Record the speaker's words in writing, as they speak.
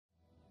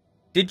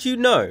Did you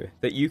know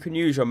that you can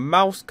use your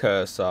mouse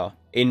cursor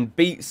in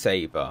Beat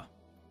Saber?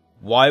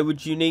 Why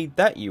would you need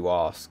that, you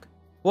ask?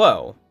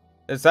 Well,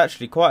 there's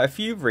actually quite a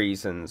few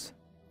reasons.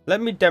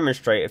 Let me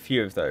demonstrate a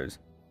few of those.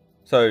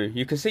 So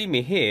you can see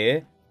me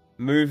here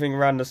moving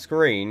around the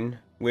screen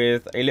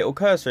with a little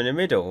cursor in the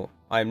middle.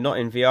 I'm not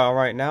in VR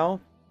right now,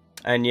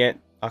 and yet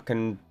I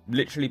can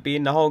literally be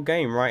in the whole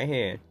game right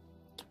here.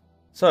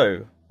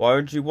 So why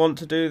would you want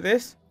to do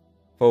this?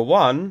 For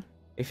one,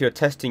 if you're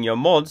testing your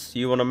mods,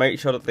 you want to make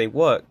sure that they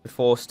work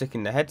before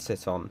sticking the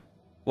headset on.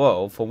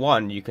 Well, for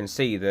one, you can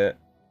see that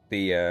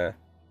the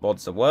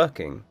mods are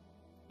working.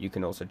 You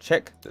can also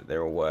check that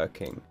they're all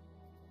working.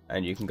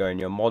 And you can go in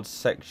your mods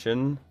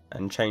section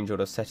and change all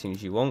the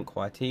settings you want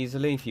quite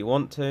easily if you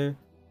want to.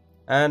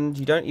 And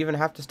you don't even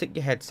have to stick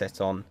your headset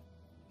on.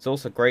 It's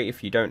also great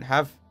if you don't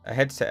have a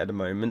headset at the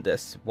moment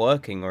that's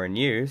working or in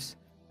use,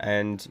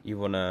 and you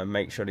want to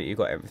make sure that you've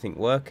got everything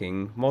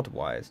working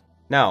mod-wise.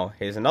 Now,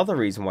 here's another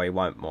reason why you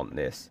won't want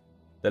this.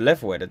 The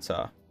level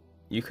editor.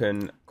 You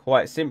can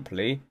quite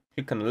simply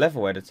click on the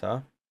level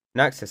editor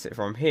and access it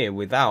from here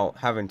without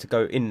having to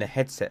go in the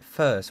headset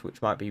first,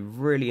 which might be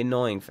really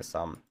annoying for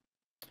some.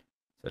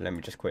 So let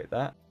me just quit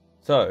that.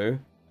 So,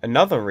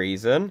 another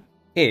reason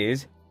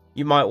is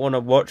you might want to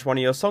watch one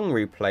of your song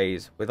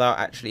replays without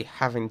actually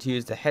having to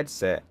use the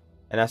headset,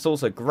 and that's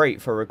also great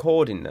for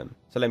recording them.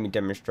 So let me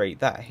demonstrate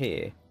that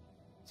here.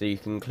 So you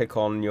can click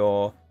on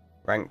your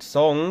ranked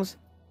songs,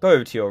 go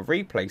over to your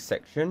replay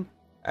section,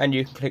 and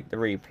you can click the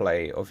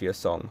replay of your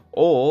song,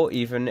 or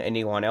even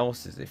anyone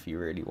else's if you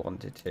really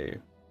wanted to.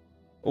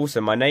 Also,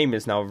 my name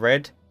is now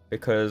red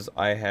because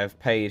I have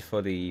paid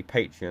for the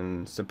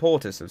Patreon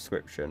supporter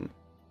subscription,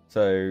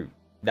 so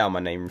now my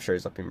name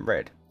shows up in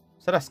red,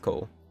 so that's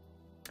cool.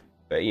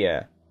 But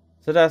yeah,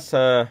 so that's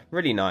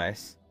really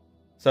nice.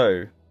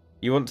 So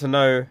you want to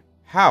know,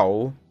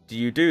 how do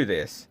you do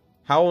this?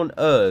 How on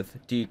earth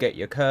do you get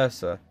your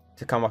cursor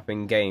to come up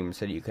in game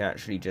so that you can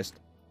actually just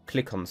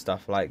click on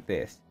stuff like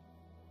this?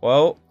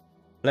 Well,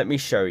 let me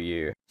show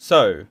you.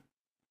 So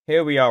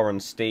here we are on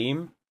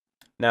Steam.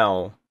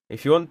 Now,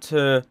 if you want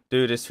to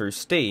do this through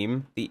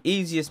Steam, the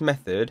easiest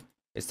method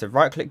is to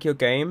right click your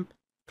game,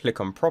 click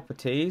on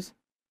properties,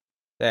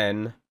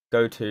 then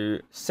go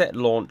to set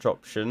launch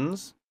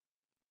options,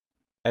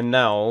 and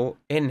now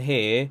in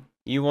here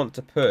you want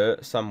to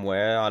put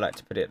somewhere, I like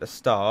to put it at the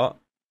start,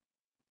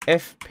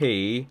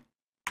 FPFC,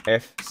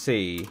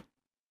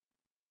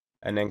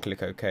 and then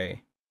click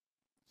OK.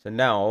 So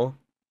now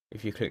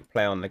if you click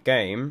play on the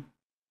game,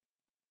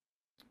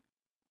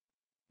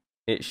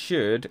 it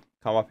should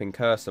come up in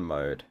cursor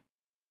mode.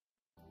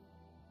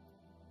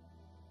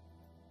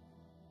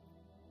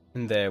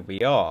 And there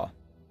we are.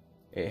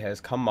 It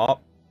has come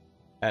up,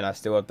 and I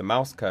still have the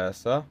mouse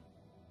cursor.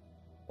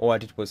 All I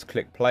did was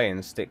click play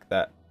and stick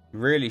that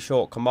really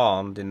short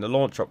command in the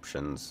launch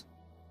options.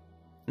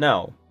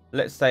 Now,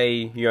 let's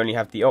say you only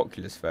have the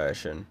Oculus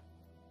version.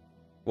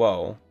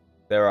 Well,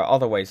 there are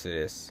other ways to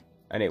this,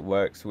 and it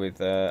works with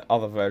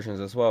other versions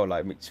as well,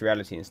 like mixed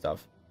reality and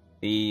stuff.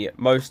 The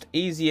most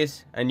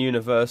easiest and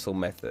universal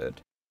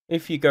method,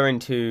 if you go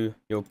into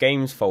your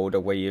games folder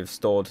where you've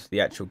stored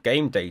the actual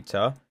game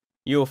data,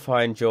 you'll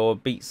find your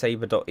Beat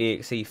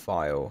Saber.exe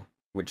file,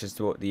 which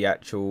is what the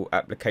actual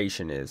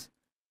application is.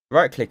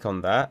 Right click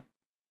on that,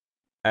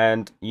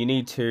 and you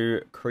need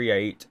to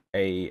create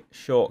a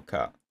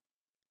shortcut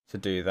to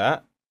do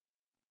that.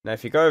 Now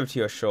if you go over to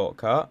your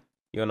shortcut,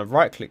 you want to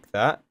right click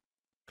that,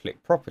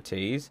 click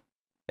properties,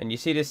 and you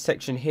see this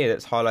section here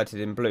that's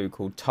highlighted in blue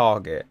called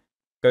target.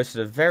 Go to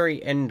the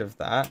very end of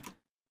that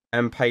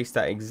and paste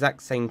that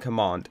exact same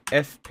command,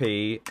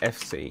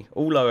 FPFC,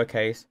 all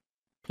lowercase,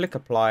 click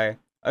apply,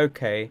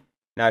 OK.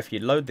 Now if you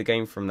load the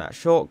game from that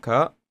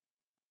shortcut,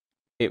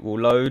 it will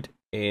load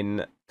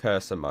in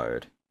cursor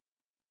mode.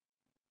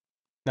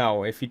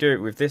 Now if you do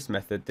it with this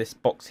method, this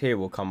box here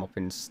will come up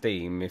in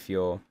Steam if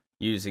you're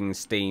using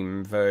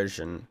Steam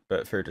version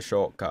but through the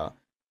shortcut,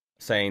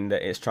 saying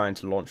that it's trying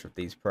to launch with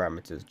these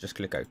parameters. Just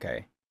click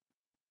OK.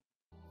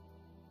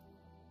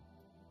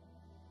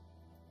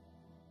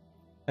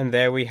 And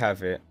there we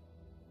have it.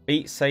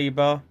 Beat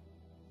Saber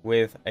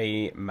with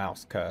a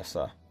mouse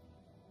cursor.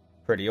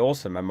 Pretty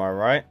awesome, am I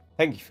right?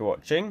 Thank you for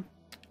watching.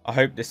 I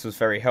hope this was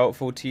very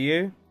helpful to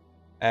you.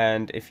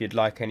 And if you'd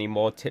like any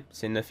more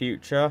tips in the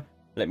future,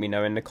 let me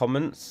know in the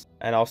comments.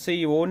 And I'll see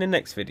you all in the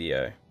next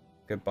video.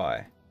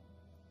 Goodbye.